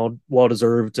great and well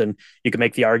deserved. And you can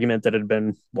make the argument that it had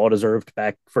been well deserved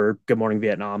back for Good Morning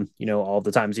Vietnam, all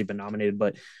the times he'd been nominated.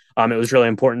 But it was really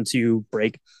important to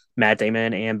break Matt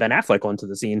Damon and Ben Affleck onto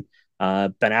the scene.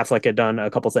 Ben Affleck had done a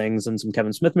couple things in some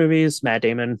Kevin Smith movies. Matt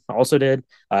Damon also did.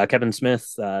 Kevin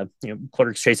Smith,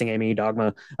 Clerks, Chasing Amy,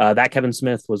 Dogma. That Kevin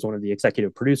Smith was one of the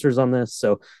executive producers on this,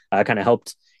 so kind of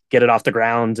helped get it off the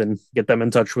ground and get them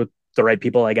in touch with the right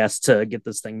people, I guess, to get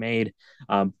this thing made.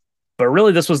 But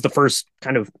really, this was the first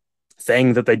kind of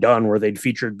thing that they'd done where they'd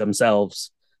featured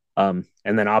themselves. And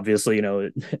then obviously,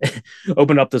 it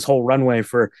opened up this whole runway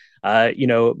for,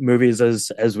 movies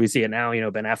as we see it now.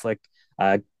 Ben Affleck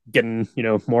getting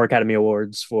more Academy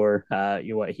Awards for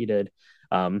what he did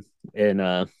in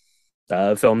a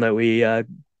film that we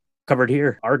covered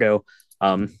here, Argo,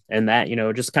 and that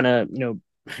just kind of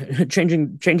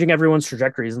changing everyone's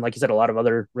trajectories, and like you said, a lot of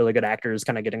other really good actors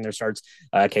kind of getting their starts.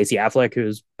 Casey Affleck,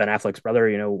 who's Ben Affleck's brother,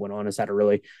 went on, has had a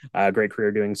really great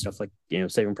career doing stuff like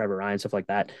Saving Private Ryan, stuff like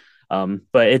that.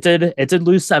 But it did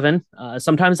lose 7.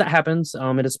 Sometimes that happens.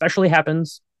 It especially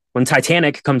happens when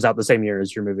Titanic comes out the same year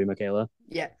as your movie, Michaela.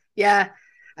 Yeah.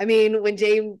 I mean, when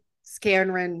James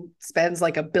Cameron spends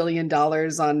like $1 billion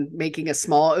on making a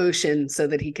small ocean so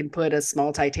that he can put a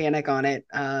small Titanic on it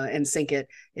and sink it,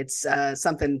 it's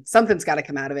something's got to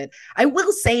come out of it. I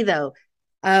will say though,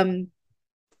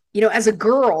 as a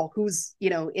girl who's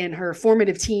in her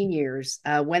formative teen years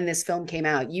when this film came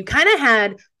out, you kind of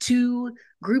had two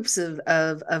groups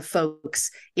of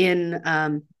folks in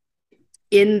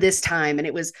this time, and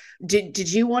it was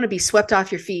did you want to be swept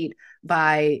off your feet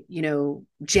by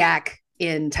Jack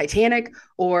in Titanic,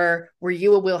 or were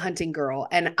you a Will Hunting girl?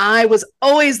 And I was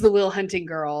always the Will Hunting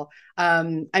girl.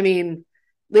 I mean,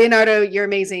 Leonardo, you're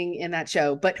amazing in that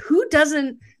show, but who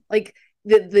doesn't like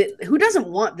who doesn't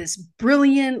want this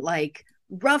brilliant, like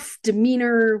rough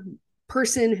demeanor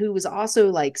person who was also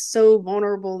like so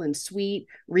vulnerable and sweet,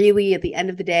 really, at the end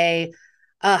of the day?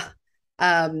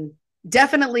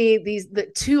 Definitely the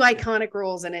two iconic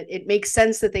roles, and it makes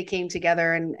sense that they came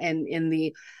together and in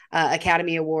the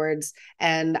Academy Awards.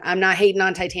 And I'm not hating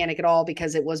on Titanic at all,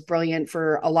 because it was brilliant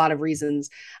for a lot of reasons.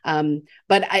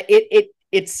 But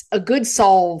it's a good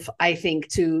solve, I think,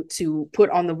 to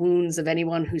put on the wounds of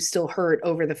anyone who's still hurt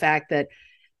over the fact that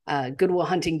Good Will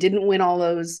Hunting didn't win all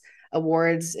those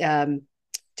awards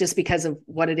just because of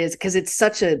what it is, because it's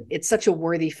such a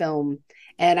worthy film.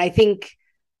 And I think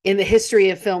in the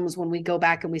history of films, when we go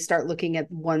back and we start looking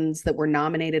at ones that were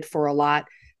nominated for a lot,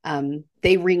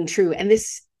 they ring true. And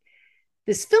this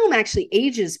film actually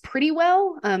ages pretty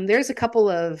well. There's a couple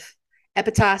of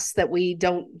epitaphs that we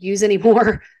don't use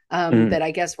anymore that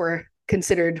I guess were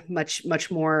considered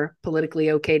much more politically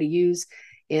okay to use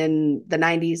in the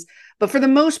 90s. But for the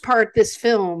most part, this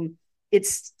film,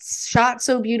 it's shot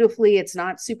so beautifully. It's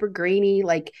not super grainy.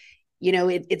 Like,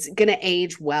 it's going to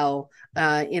age well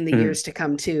in the years to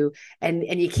come too. And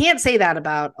you can't say that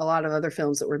about a lot of other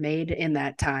films that were made in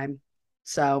that time.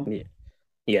 So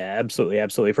yeah,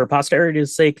 absolutely. For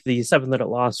posterity's sake, the 7 that it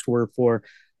lost were for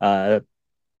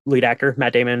lead actor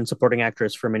Matt Damon, supporting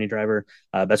actress for Minnie Driver,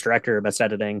 best director, best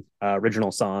editing,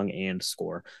 original song, and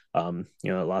score. It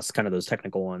lost kind of those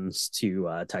technical ones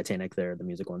to Titanic there, the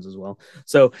music ones as well.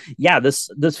 So yeah, this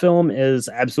film is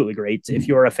absolutely great. If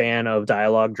you're a fan of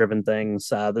dialogue driven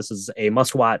things, this is a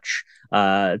must watch.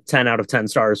 10 out of 10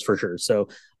 stars for sure. So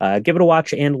give it a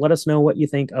watch and let us know what you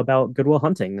think about Good Will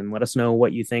Hunting, and let us know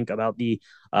what you think about the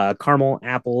caramel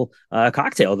apple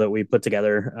cocktail that we put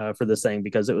together for this thing,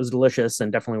 because it was delicious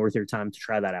and definitely worth your time to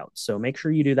try that out. So make sure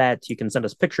you do that. You can send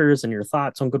us pictures and your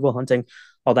thoughts on Good Will Hunting,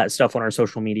 all that stuff on our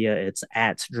social media. It's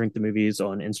at Drink the Movies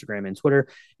on Instagram and Twitter,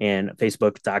 and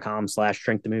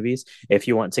facebook.com/Drink the Movies. If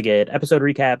you want to get episode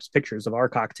recaps, pictures of our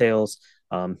cocktails,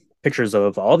 pictures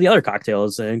of all the other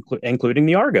cocktails, including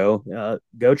the Argo,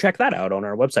 go check that out on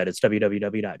our website. It's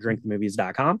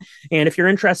www.drinkthemovies.com. And if you're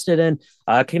interested in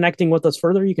connecting with us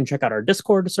further, you can check out our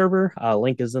Discord server.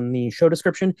 Link is in the show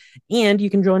description. And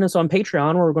you can join us on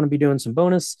Patreon, where we're going to be doing some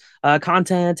bonus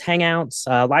content, hangouts,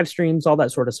 live streams, all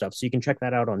that sort of stuff. So you can check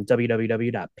that out on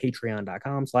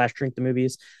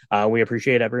www.patreon.com/drinkthemovies. We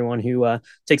appreciate everyone who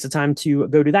takes the time to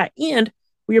go do that. And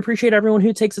We appreciate everyone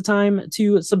who takes the time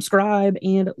to subscribe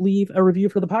and leave a review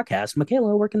for the podcast.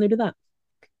 Michaela, where can they do that?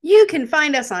 You can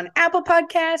find us on Apple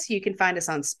Podcasts. You can find us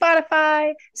on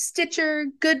Spotify, Stitcher,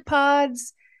 Good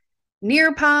Pods,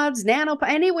 Nearpods,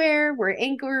 anywhere where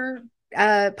Anchor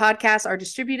podcasts are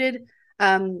distributed.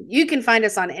 You can find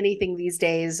us on anything these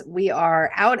days. We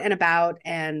are out and about,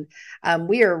 and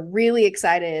we are really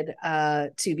excited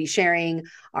to be sharing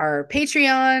our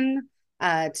Patreon,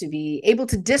 to be able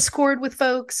to Discord with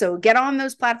folks. So get on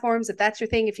those platforms if that's your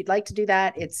thing. If you'd like to do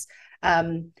that, it's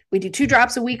we do 2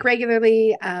 drops a week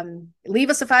regularly.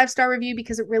 Leave us a 5-star review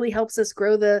because it really helps us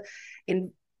grow the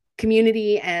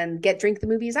community and get Drink the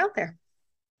Movies out there.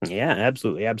 Yeah,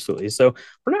 absolutely. Absolutely. So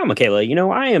for now, Michaela,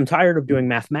 I am tired of doing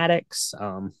mathematics.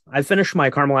 I finished my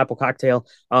caramel apple cocktail.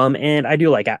 And I do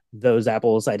like those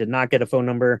apples. I did not get a phone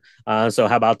number. So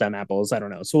how about them apples? I don't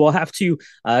know. So we'll have to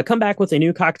come back with a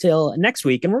new cocktail next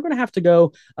week. And we're going to have to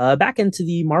go back into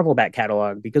the Marvel back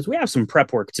catalog because we have some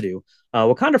prep work to do.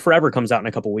 Wakanda Forever comes out in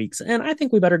a couple weeks, and I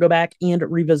think we better go back and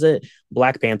revisit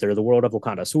Black Panther, The World of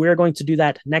Wakanda. So we are going to do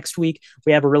that next week.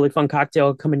 We have a really fun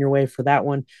cocktail coming your way for that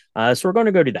one. So we're going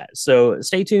to go do that. So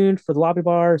stay tuned for the lobby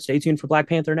bar. Stay tuned for Black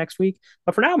Panther next week.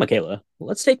 But for now, Michaela,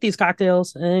 let's take these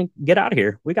cocktails and get out of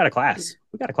here. We got a class.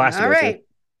 All right.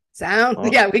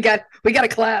 Yeah, we got a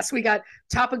class. We got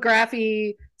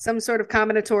topography, some sort of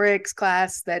combinatorics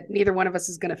class that neither one of us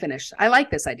is going to finish. I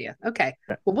like this idea. Okay.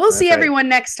 Well, we'll see everyone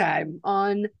next time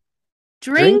on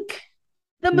Drink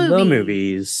the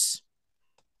Movies.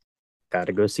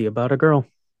 Gotta go see About a Girl.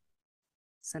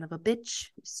 Son of a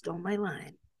bitch, you stole my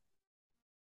line.